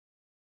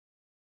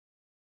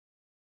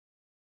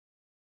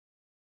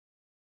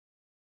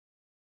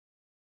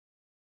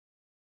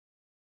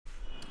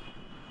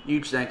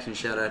Huge thanks and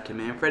shout out to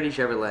Manfredi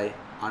Chevorlet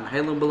on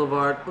Hylan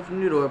Boulevard of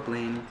New Dorp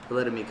Lane for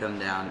letting me come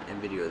down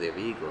and video their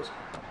vehicles.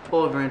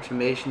 All of our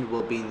information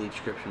will be in the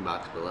description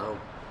box below.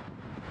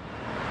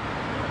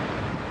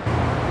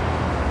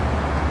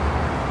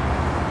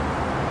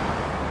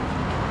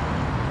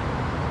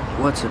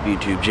 What's up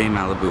YouTube, J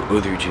Malibu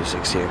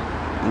 0326 here,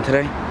 and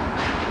today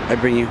I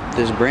bring you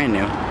this brand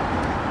new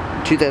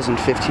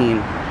 2015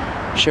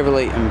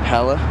 Chevrolet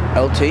Impala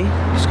LT.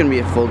 It's going to be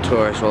a full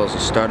tour as well as a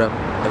startup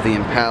of the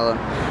Impala,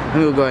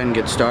 and we'll go ahead and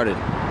get started.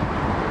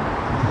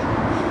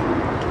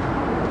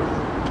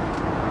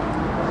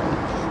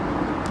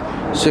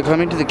 So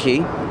coming to the key,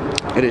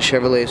 it is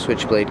Chevrolet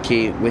switchblade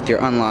key with your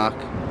unlock,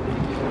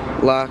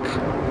 lock,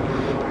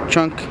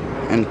 trunk,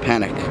 and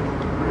panic.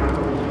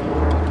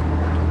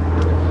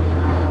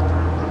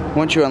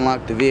 Once you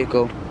unlock the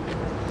vehicle,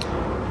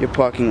 your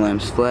parking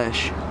lamps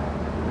flash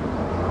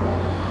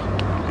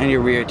and your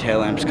rear tail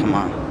lamps come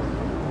on.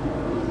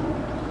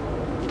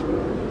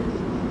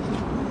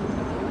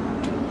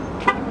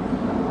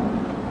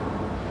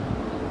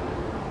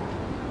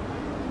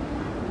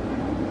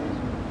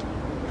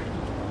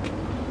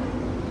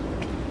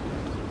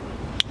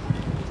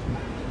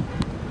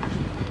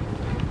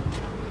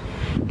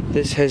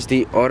 This has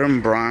the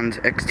autumn bronze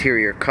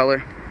exterior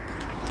color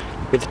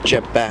with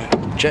jet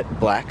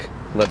black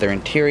leather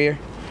interior,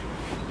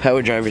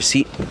 power driver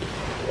seat,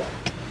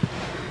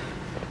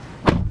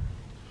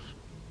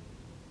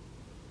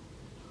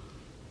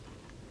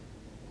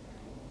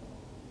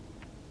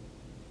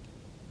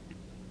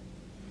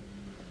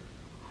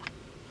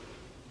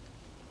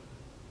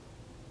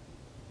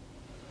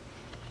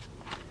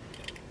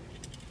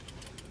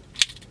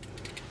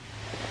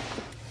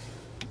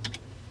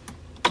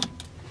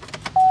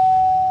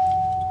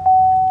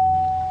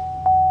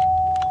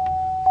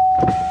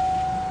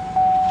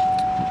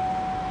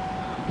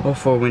 all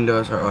four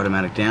windows are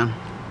automatic down.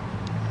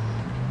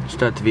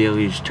 Start the vehicle,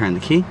 you just turn the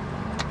key. This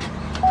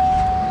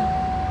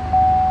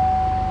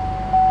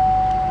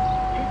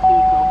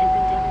vehicle is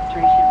in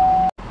demonstration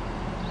mode.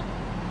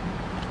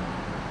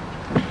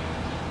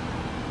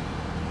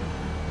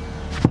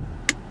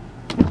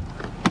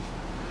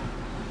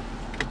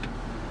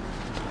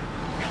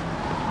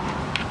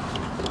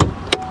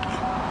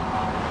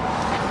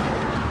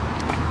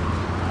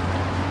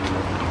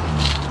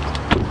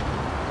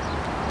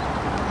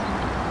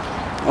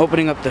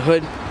 Opening up the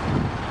hood,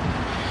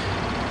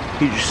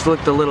 you just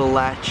flick the little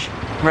latch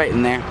right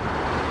in there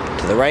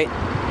to the right,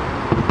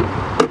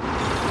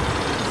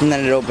 and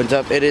then it opens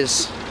up. It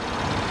is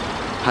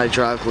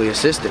hydraulically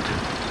assisted.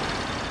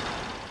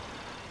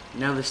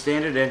 Now the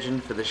standard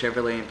engine for the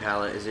Chevrolet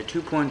Impala is a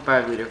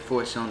 2.5 liter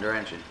 4-cylinder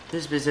engine.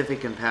 This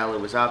specific Impala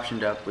was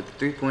optioned up with a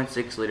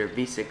 3.6 liter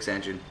V6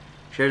 engine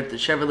shared with the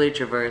Chevrolet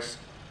Traverse,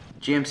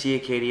 GMC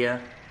Acadia,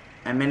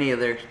 and many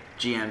other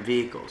GM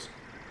vehicles.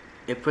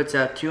 It puts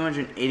out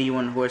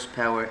 281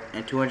 horsepower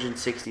and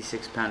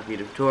 266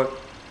 pound-feet of torque.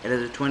 It has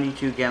a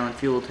 22-gallon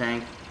fuel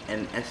tank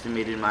and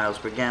estimated miles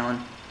per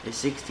gallon is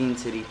 16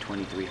 city,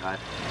 23 hot.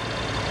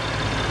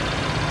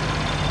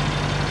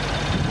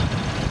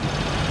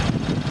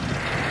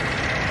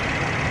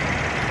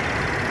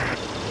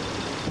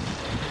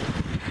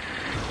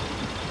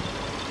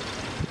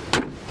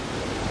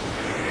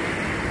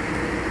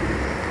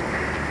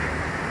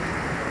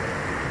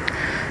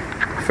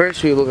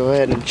 First, we will go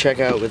ahead and check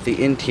out what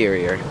the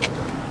interior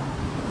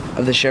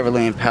of the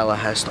Chevrolet Impala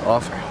has to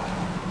offer.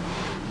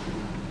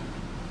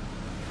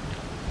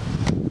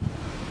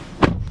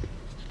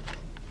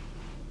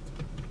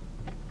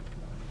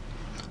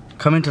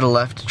 Coming to the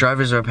left,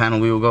 driver's door panel,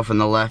 we will go from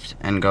the left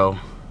and go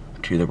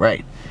to the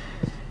right.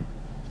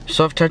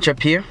 Soft touch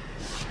up here,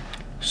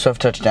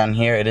 soft touch down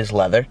here, it is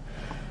leather.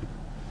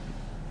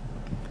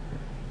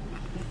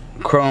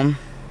 Chrome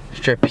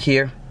strip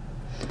here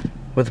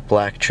with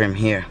black trim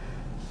here.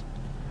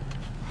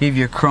 You have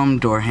your chrome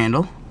door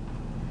handle,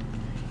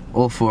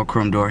 all four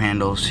chrome door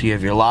handles. You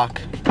have your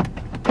lock,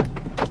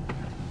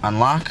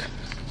 unlock.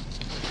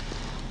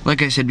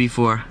 Like I said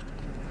before,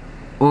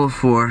 all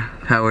four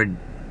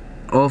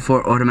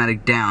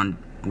automatic down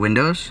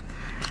windows.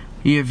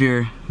 You have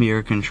your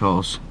mirror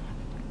controls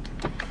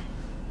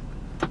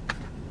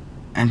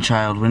and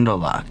child window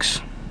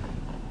locks.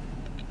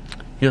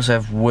 You also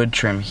have wood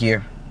trim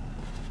here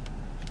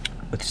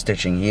with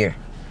stitching here.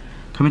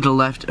 Coming to the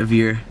left of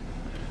your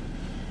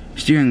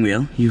steering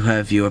wheel, you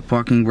have your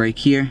parking brake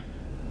here,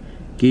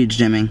 gauge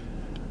dimming,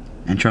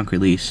 and trunk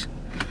release.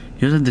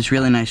 You also have this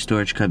really nice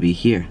storage cubby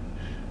here,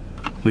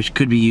 which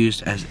could be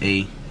used as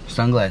a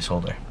sunglass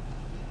holder.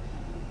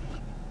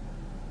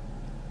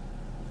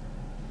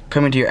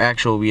 Coming to your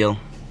actual wheel,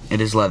 it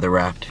is leather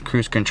wrapped.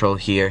 Cruise control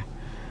here,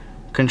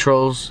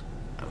 controls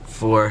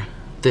for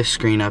this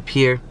screen up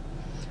here,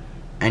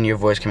 and your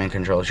voice command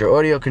controls. Your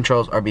audio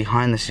controls are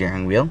behind the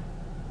steering wheel.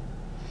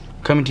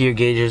 Coming to your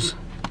gauges,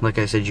 like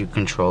I said, you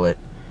control it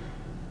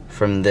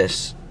from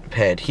this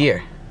pad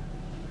here.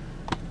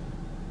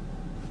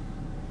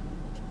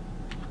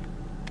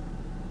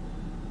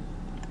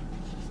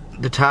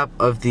 The top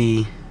of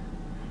the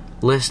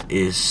list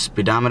is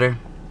speedometer,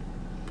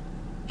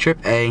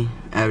 Trip A,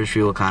 average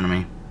fuel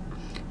economy,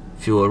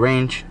 fuel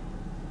range,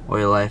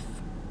 oil life,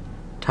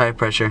 tire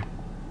pressure,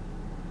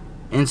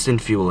 instant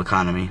fuel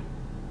economy,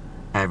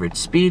 average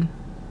speed,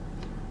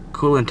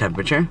 coolant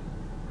temperature,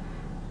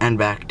 and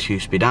back to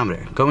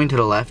speedometer. Going to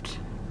the left,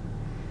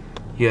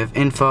 you have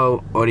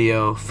info,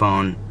 audio,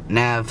 phone,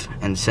 nav,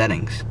 and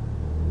settings.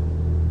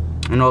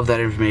 And all of that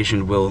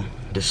information will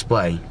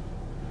display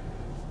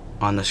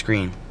on the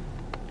screen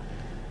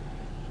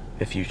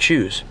if you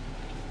choose.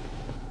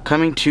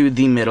 Coming to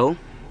the middle,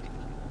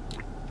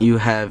 you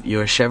have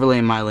your Chevrolet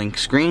MyLink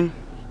screen,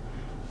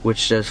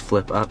 which does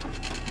flip up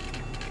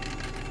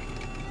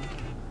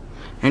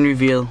and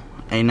reveal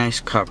a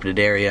nice carpeted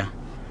area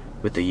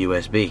with the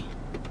USB.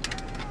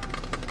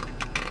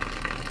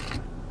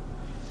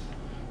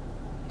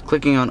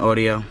 Clicking on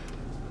audio,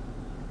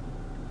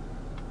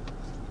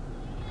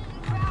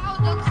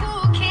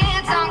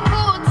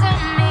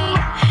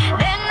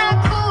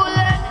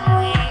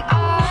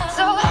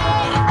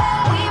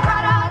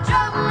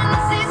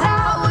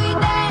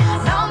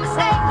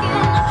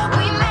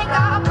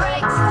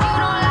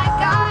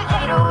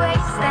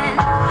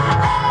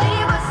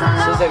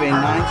 have a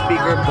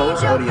 9-speaker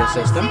Bose audio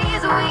system.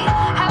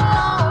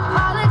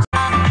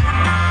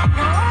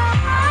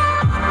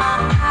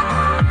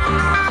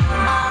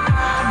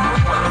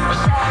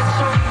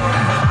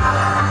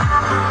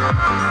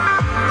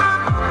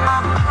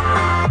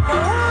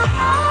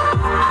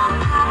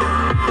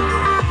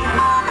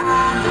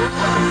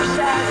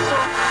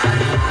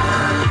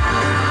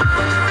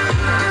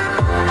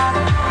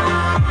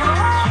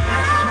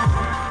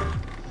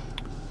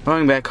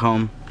 Going back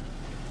home,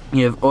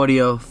 you have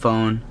audio,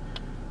 phone,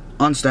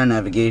 OnStar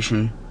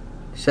navigation,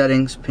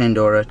 settings,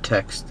 Pandora,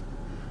 text,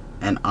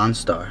 and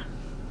OnStar.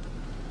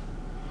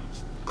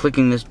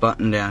 Clicking this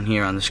button down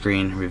here on the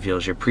screen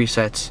reveals your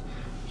presets.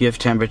 You have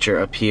temperature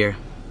up here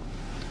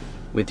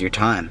with your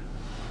time.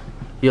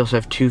 You also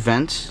have 2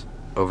 vents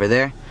over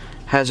there,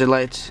 hazard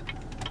lights,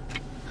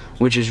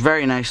 which is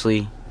very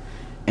nicely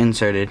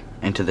inserted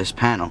into this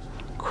panel.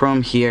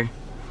 Chrome here.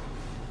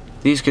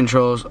 These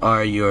controls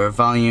are your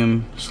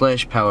volume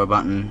 / power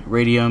button,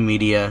 radio,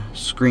 media,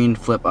 screen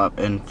flip up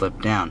and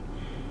flip down.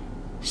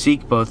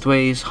 Seek both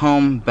ways,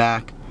 home,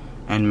 back,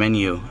 and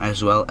menu,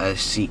 as well as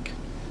seek.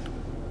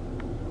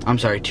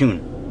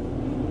 Tune.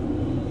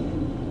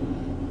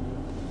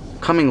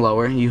 Coming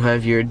lower, you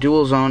have your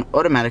dual zone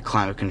automatic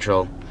climate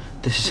control.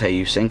 This is how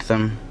you sync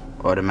them,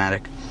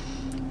 automatic.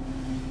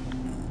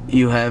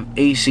 You have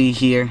AC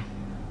here,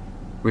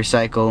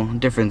 recycle,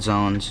 different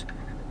zones,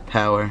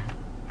 power,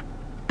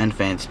 and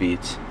fan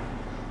speeds.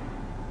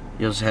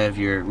 You also have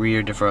your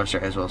rear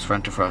defroster as well as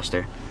front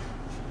defroster.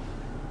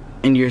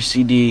 And your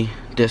CD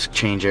disc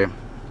changer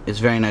is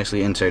very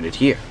nicely inserted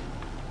here.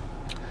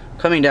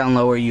 Coming down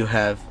lower, you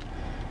have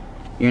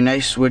your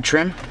nice wood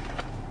trim.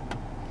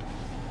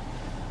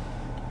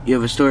 You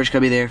have a storage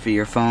cubby there for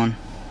your phone,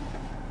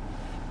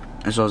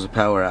 as well as a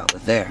power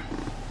outlet there.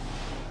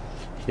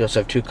 You also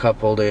have 2 cup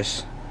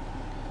holders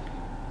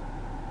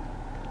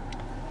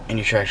and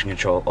your traction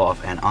control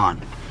off and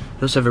on.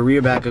 You also have a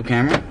rear backup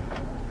camera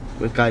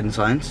with guidance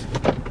lines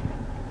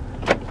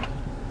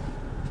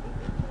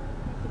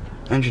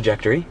and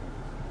trajectory.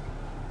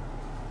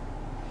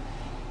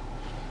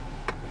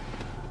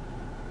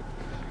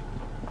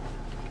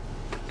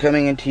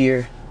 Coming into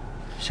your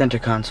center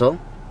console,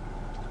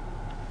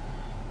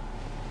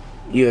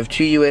 you have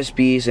 2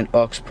 USBs, an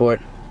aux port,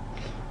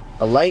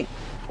 a light.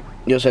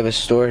 You also have a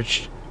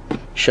storage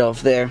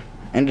shelf there,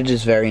 and it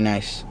is very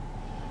nice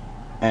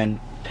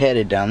and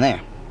padded down there.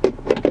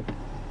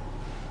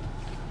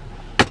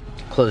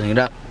 Closing it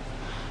up.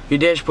 Your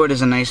dashboard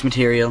is a nice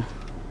material,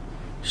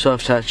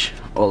 soft touch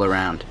all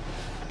around.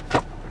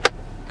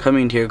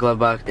 Coming into your glove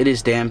box, it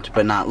is damped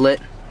but not lit.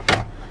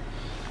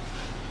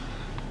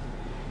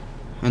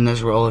 And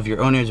those where all of your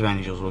owner's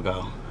manuals will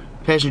go.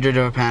 Passenger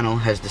door panel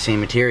has the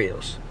same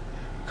materials.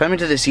 Coming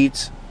to the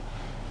seats,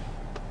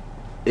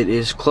 it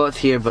is cloth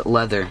here but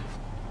leather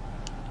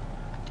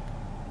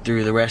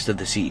through the rest of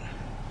the seat.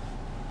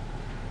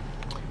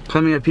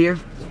 Coming up here,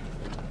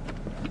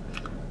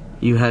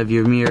 you have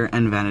your mirror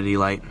and vanity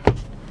light.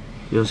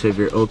 You also have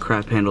your oak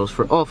crap handles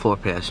for all 4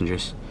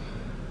 passengers.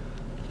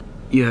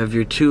 You have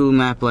your 2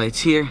 map lights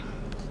here.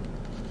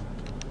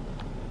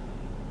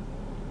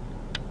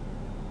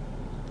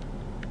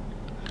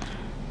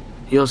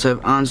 You also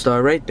have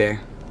OnStar right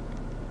there.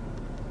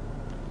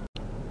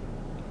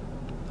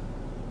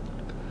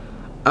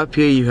 Up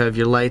here you have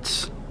your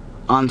lights,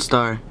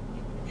 OnStar,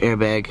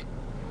 airbag,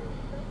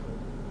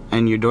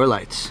 and your door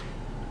lights.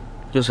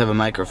 You also have a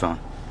microphone.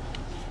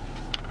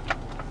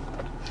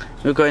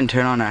 We'll go ahead and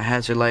turn on our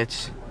hazard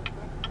lights.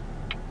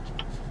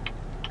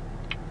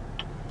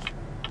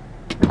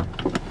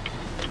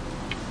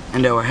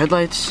 And our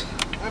headlights.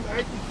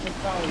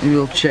 And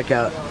we'll check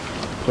out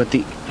what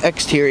the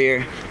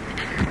exterior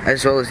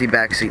as well as the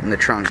back seat and the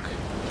trunk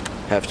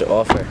have to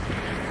offer.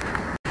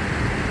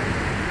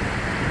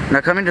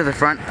 Now coming to the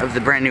front of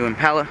the brand new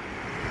Impala,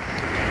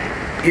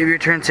 you have your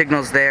turn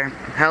signals there,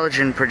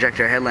 halogen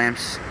projector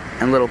headlamps,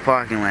 and little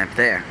parking lamp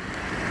there.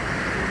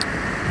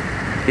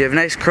 You have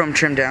nice chrome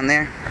trim down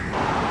there.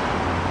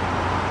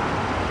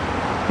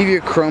 You have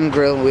your chrome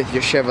grille with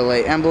your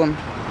Chevrolet emblem.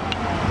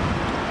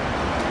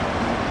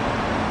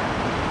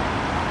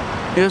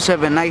 You also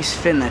have a nice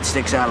fin that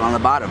sticks out on the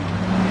bottom.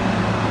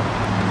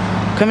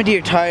 Coming to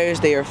your tires,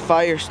 they are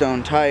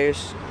Firestone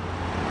tires.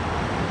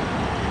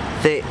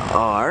 They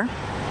are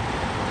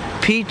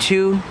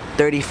P2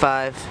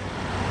 35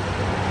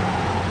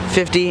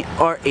 50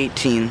 or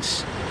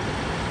 18s.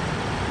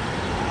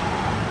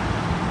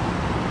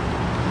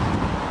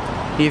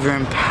 You have your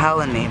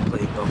Impala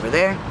nameplate over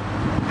there.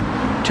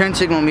 Turn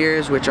signal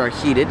mirrors, which are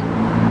heated.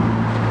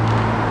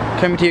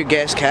 Coming to your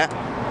gas cap.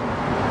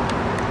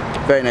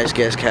 Very nice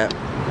gas cap.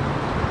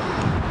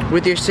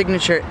 With your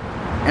signature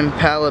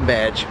Impala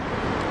badge.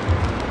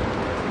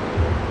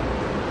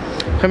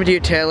 Coming to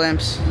your tail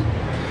lamps.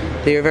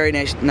 They are very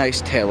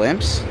nice tail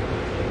lamps.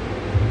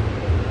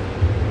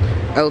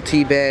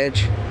 LT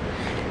badge.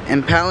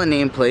 Impala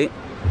nameplate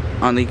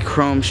on the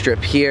chrome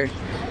strip here.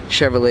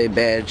 Chevrolet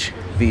badge.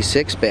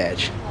 V6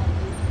 badge.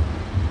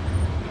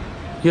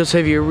 You also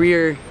have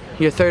your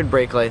third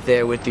brake light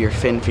there with your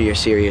fin for your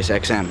Sirius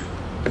XM.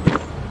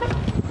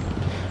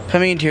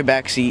 Coming into your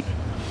back seat.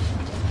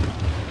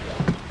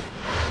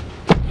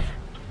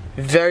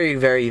 Very,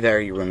 very,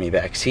 very roomy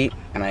back seat,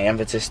 and I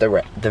emphasize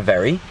the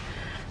very.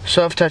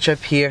 Soft touch up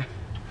here.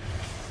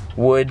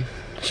 Wood,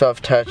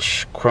 soft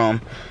touch,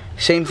 chrome.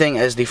 Same thing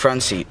as the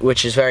front seat,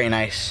 which is very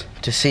nice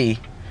to see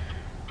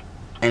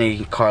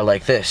any car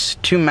like this.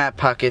 2 map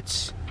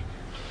pockets,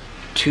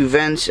 2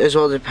 vents, as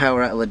well as a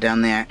power outlet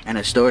down there, and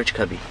a storage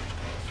cubby.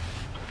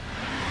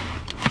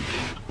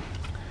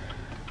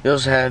 You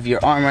also have your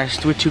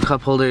armrest with 2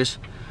 cup holders,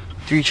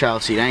 3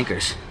 child seat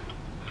anchors,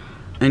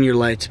 and your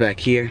lights back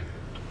here,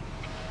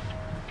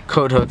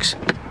 coat hooks,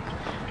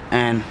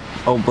 and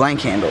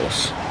blank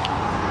handles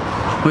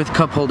with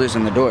cup holders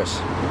in the doors.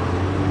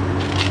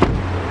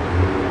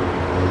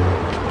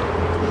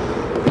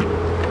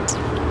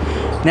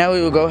 Now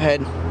we will go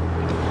ahead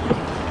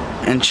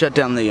and shut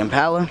down the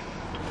Impala.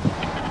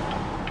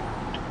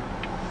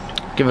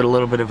 Give it a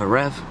little bit of a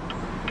rev.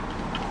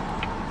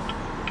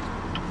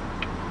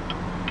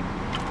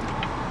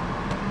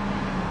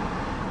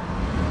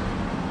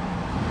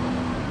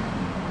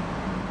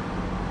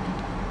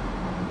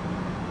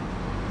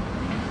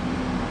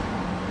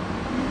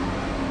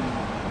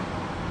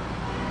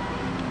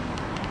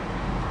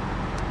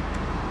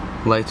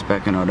 Lights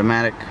back in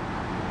automatic.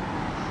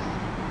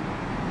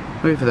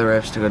 Wait for the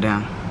revs to go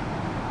down.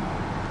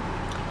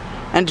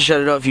 And to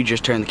shut it off, you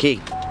just turn the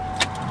key.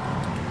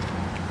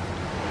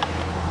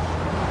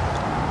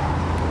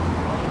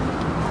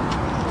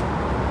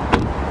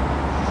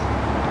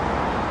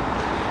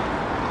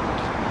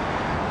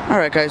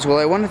 Alright guys, well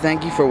I want to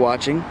thank you for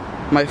watching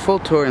my full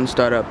tour and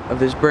startup of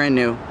this brand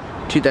new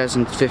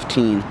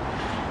 2015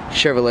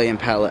 Chevrolet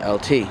Impala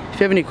LT. If you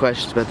have any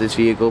questions about this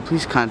vehicle,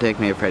 please contact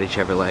me at Manfredi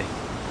Chevorlet.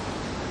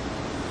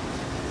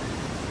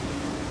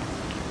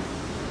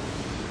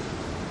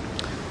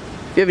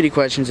 If you have any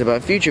questions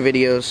about future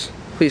videos,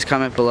 please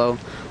comment below.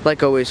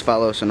 Like always,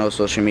 follow us on all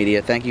social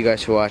media. Thank you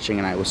guys for watching,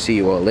 and I will see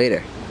you all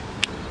later.